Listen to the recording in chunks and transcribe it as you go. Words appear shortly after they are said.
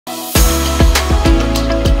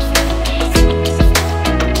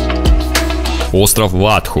Остров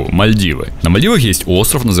Вадху, Мальдивы. На Мальдивах есть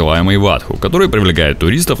остров, называемый Вадху, который привлекает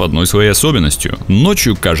туристов одной своей особенностью.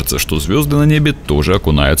 Ночью кажется, что звезды на небе тоже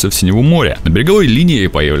окунаются в синеву моря. На береговой линии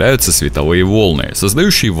появляются световые волны,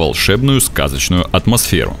 создающие волшебную сказочную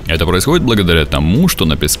атмосферу. Это происходит благодаря тому, что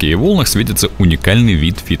на песке и волнах светится уникальный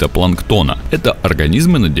вид фитопланктона. Это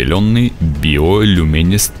организмы, наделенные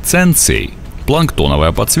биолюминесценцией.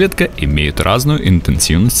 Планктоновая подсветка имеет разную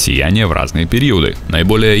интенсивность сияния в разные периоды.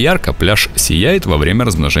 Наиболее ярко пляж сияет во время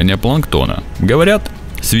размножения планктона. Говорят,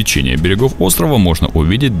 свечение берегов острова можно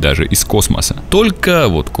увидеть даже из космоса. Только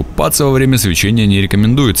вот купаться во время свечения не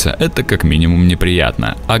рекомендуется. Это как минимум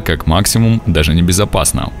неприятно, а как максимум даже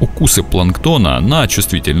небезопасно. Укусы планктона на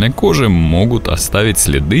чувствительной коже могут оставить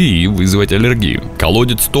следы и вызвать аллергию.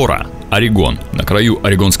 Колодец Тора, Орегон. На краю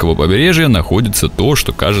Орегонского побережья находится то,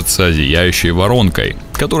 что кажется зияющей воронкой,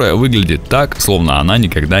 которая выглядит так, словно она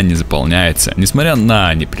никогда не заполняется, несмотря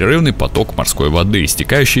на непрерывный поток морской воды,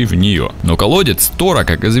 стекающий в нее. Но колодец Тора,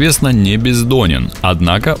 как известно, не бездонен,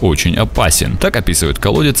 однако очень опасен. Так описывает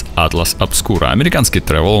колодец Atlas Obscura, американский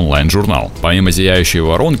travel онлайн-журнал. Помимо зияющей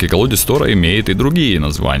воронки, колодец Тора имеет и другие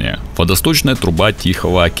названия: водосточная труба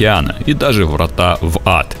Тихого океана и даже врата в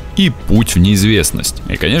ад. И путь в неизвестность.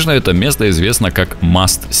 И, конечно, это место известно как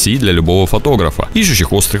must-see для любого фотографа,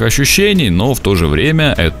 ищущих острых ощущений, но в то же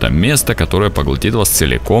время это место, которое поглотит вас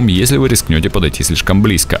целиком, если вы рискнете подойти слишком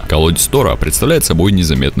близко. Колодец Тора представляет собой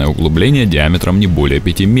незаметное углубление диаметром не более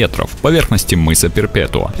 5 метров в поверхности мыса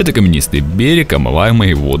Перпетуа. Это каменистый берег,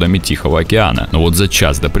 омываемый водами Тихого океана. Но вот за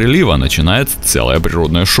час до прилива начинается целое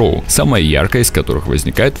природное шоу, самое яркое из которых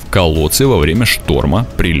возникает в колодце во время шторма,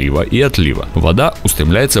 прилива и отлива. Вода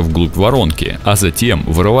устремляется вглубь воронки, а затем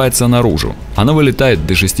вырывается наружу. Она вылетает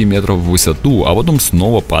до 6 метров в высоту, а потом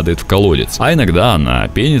снова падает в колодец. А иногда она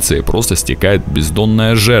пенится и просто стекает в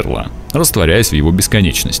бездонное жерло, растворяясь в его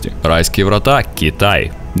бесконечности. Райские врата,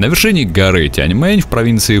 Китай. На вершине горы Тяньмэнь в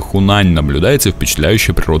провинции Хунань наблюдается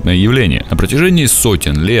впечатляющее природное явление. На протяжении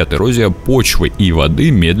сотен лет эрозия почвы и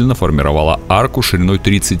воды медленно формировала арку шириной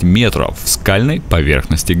 30 метров в скальной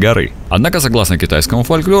поверхности горы. Однако, согласно китайскому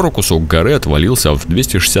фольклору, кусок горы отвалился в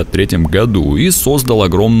 263 году и создал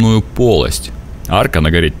огромную полость. Арка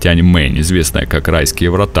на горе Тяньмэнь, известная как Райские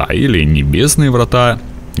врата или Небесные врата,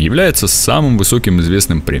 является самым высоким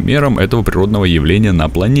известным примером этого природного явления на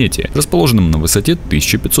планете, расположенным на высоте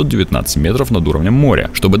 1519 метров над уровнем моря.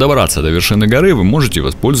 Чтобы добраться до вершины горы, вы можете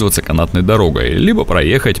воспользоваться канатной дорогой, либо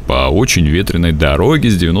проехать по очень ветреной дороге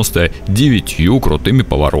с 99 крутыми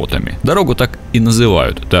поворотами. Дорогу так и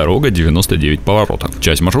называют — дорога 99 поворотов.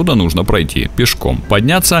 Часть маршрута нужно пройти пешком,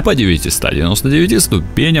 подняться по 999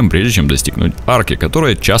 ступеням, прежде чем достигнуть арки,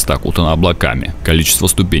 которая часто окутана облаками. Количество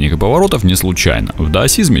ступенек и поворотов не случайно. В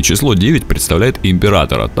даосизме число 9 представляет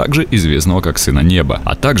императора, также известного как Сына Неба.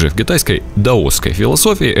 А также в китайской даосской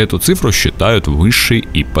философии эту цифру считают высшей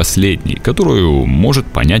и последней, которую может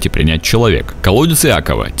понять и принять человек. Колодец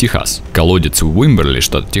Иакова, Техас. Колодец в Уимберли,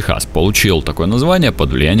 штат Техас, получил такое название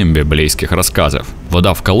под влиянием библейских рассказов.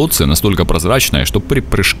 Вода в колодце настолько прозрачная, что при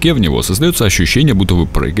прыжке в него создается ощущение, будто вы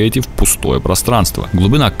прыгаете в пустое пространство.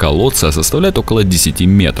 Глубина колодца составляет около 10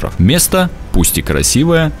 метров. Место, пусть и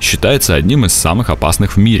красивое, считается одним из самых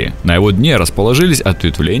опасных в мире. На его дне расположились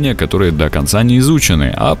ответвления, которые до конца не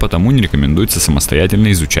изучены, а потому не рекомендуется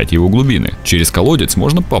самостоятельно изучать его глубины. Через колодец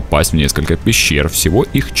можно попасть в несколько пещер, всего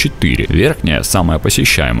их 4. Верхняя, самая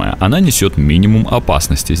посещаемая, она несет минимум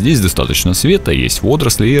опасности. Здесь достаточно света, есть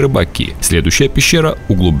водоросли и рыбаки. Следующая пещера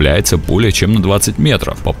углубляется более чем на 20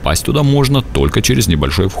 метров. Попасть туда можно только через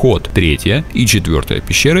небольшой вход. Третья и четвертая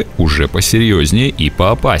пещеры уже посерьезнее и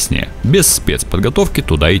поопаснее. Без спецподготовки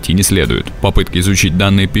туда идти не следует. Попытки изучить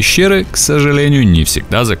данные пещеры, к сожалению, не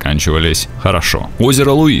всегда заканчивались хорошо.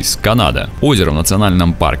 Озеро Луис, Канада. Озеро в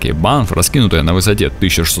национальном парке Банф, раскинутое на высоте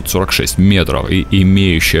 1646 метров и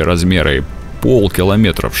имеющее размеры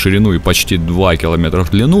полкилометра в ширину и почти 2 километра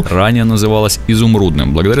в длину, ранее называлось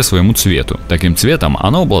изумрудным благодаря своему цвету. Таким цветом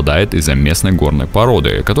оно обладает из-за местной горной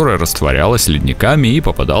породы, которая растворялась ледниками и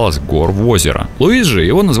попадала с гор в озеро. Луис же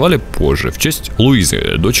его назвали позже в честь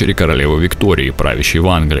Луизы, дочери королевы Виктории, правящей в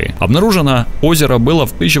Англии. Обнаружено озеро было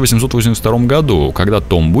в 1882 году, когда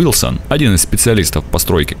Том Уилсон, один из специалистов по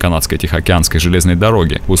стройке канадской Тихоокеанской железной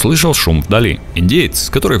дороги, услышал шум вдали.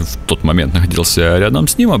 Индеец, который в тот момент находился рядом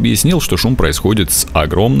с ним, объяснил, что шум происходит происходит с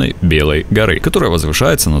огромной белой горы, которая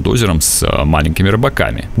возвышается над озером с маленькими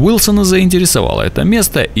рыбаками. Уилсона заинтересовало это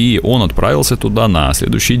место, и он отправился туда на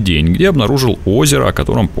следующий день, где обнаружил озеро, о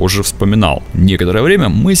котором позже вспоминал. Некоторое время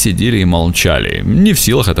мы сидели и молчали, не в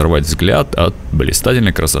силах оторвать взгляд от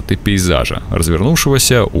блистательной красоты пейзажа,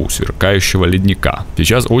 развернувшегося у сверкающего ледника.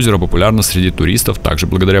 Сейчас озеро популярно среди туристов также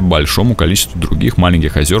благодаря большому количеству других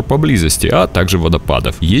маленьких озер поблизости, а также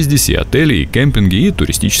водопадов. Есть здесь и отели, и кемпинги, и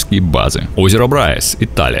туристические базы. Озеро Брайес,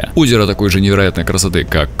 Италия. Озеро такой же невероятной красоты,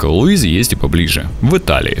 как Луизи, есть и поближе. В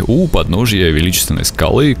Италии, у подножия величественной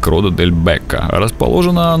скалы Кродо-дель-Бекка.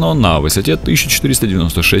 Расположено оно на высоте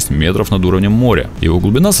 1496 метров над уровнем моря. Его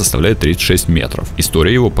глубина составляет 36 метров.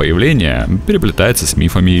 История его появления переплетается с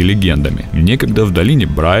мифами и легендами. Некогда в долине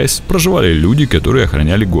Брайес проживали люди, которые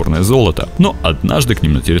охраняли горное золото. Но однажды к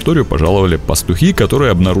ним на территорию пожаловали пастухи,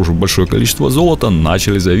 которые, обнаружив большое количество золота,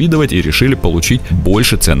 начали завидовать и решили получить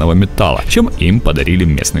больше ценного металла, чем им подарили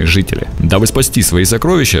местные жители. Дабы спасти свои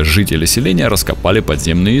сокровища, жители селения раскопали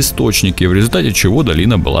подземные источники, в результате чего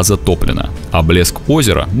долина была затоплена. А блеск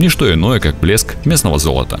озера – не что иное, как блеск местного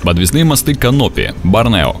золота. Подвесные мосты Канопи,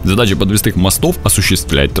 Борнео. Задача подвесных мостов –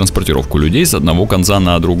 осуществлять транспортировку людей с одного конца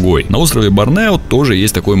на другой. На острове Борнео тоже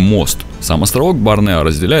есть такой мост. Сам островок Борнео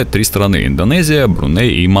разделяет три страны – Индонезия,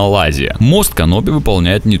 Бруней и Малайзия. Мост Канопи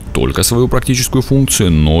выполняет не только свою практическую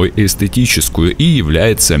функцию, но и эстетическую и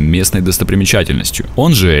является местной достопримечательностью.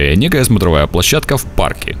 Он же некая смотровая площадка в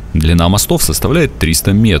парке. Длина мостов составляет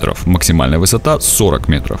 300 метров, максимальная высота 40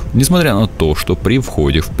 метров. Несмотря на то, что при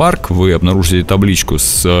входе в парк вы обнаружите табличку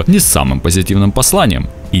с не самым позитивным посланием,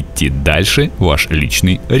 идти дальше – ваш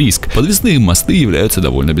личный риск. Подвесные мосты являются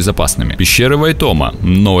довольно безопасными. Пещеры Вайтома,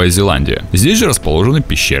 Новая Зеландия. Здесь же расположены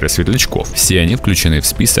пещеры светлячков. Все они включены в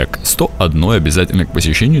список 101 обязательных к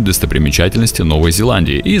посещению достопримечательности Новой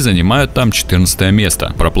Зеландии и занимают там 14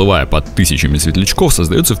 место. Проплывая под тысячами светлячков,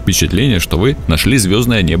 создается впечатление, что вы нашли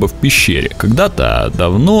звездное небо в пещере. Когда-то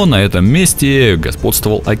давно на этом месте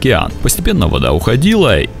господствовал океан. Постепенно вода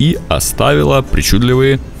уходила и оставила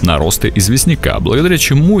причудливые наросты известняка, благодаря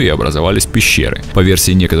чему и образовались пещеры. По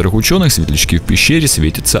версии некоторых ученых, светлячки в пещере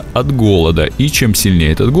светятся от голода, и чем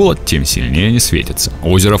сильнее этот голод, тем сильнее они светятся.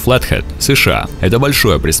 Озеро Флетхед, США. Это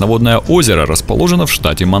большое пресноводное озеро расположено в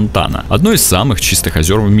штате Монтана. Одно из самых чистых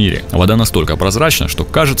озер в мире. Вода настолько прозрачна, что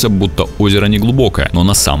кажется, будто озеро не глубокое, но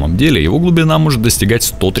на самом деле его глубина может достигать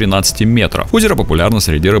 113 метров. Озеро популярно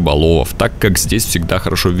среди рыболовов, так как здесь всегда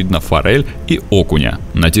хорошо видно форель и окуня.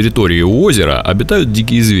 На территории озера обитают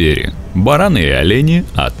дикие звери. Бараны и олени,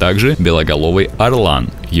 а также белоголовый орлан,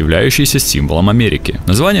 являющийся символом Америки.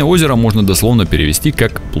 Название озера можно дословно перевести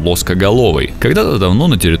как «плоскоголовый». Когда-то давно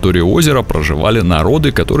на территории озера проживали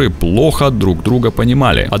народы, которые плохо друг друга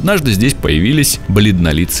понимали. Однажды здесь появились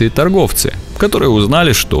бледнолицые торговцы, которые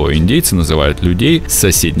узнали, что индейцы называют людей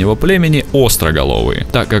соседнего племени остроголовые,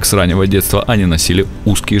 так как с раннего детства они носили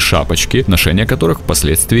узкие шапочки, ношение которых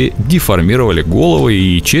впоследствии деформировали головы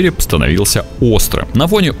и череп становился острым. На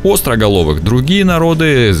фоне остроголовых другие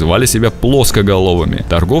народы звали себя плоскоголовыми.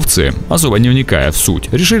 Торговцы, особо не вникая в суть,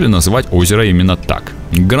 решили называть озеро именно так.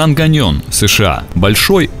 Гранд Каньон, США.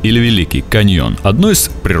 Большой или Великий каньон – одно из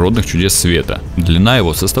природных чудес света. Длина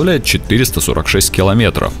его составляет 446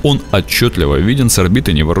 километров. Он отчетливо виден с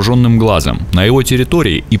орбиты невооруженным глазом. На его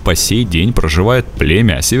территории и по сей день проживает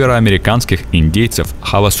племя североамериканских индейцев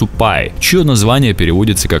Хавасупай, чье название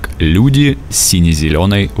переводится как «люди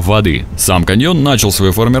сине-зеленой воды». Сам каньон начал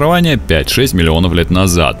свое формирование 5-6 миллионов лет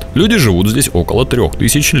назад. Люди живут здесь около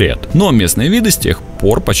 3000 лет. Но местные виды с тех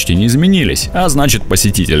пор почти не изменились, а значит,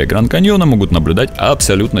 посетители Гранд Каньона могут наблюдать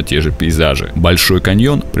абсолютно те же пейзажи. Большой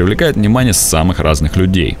каньон привлекает внимание самых разных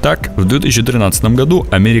людей. Так, в 2013 году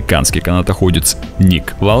американский канатоходец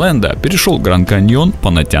Ник Валенда перешел Гранд Каньон по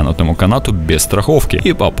натянутому канату без страховки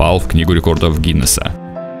и попал в книгу рекордов Гиннесса.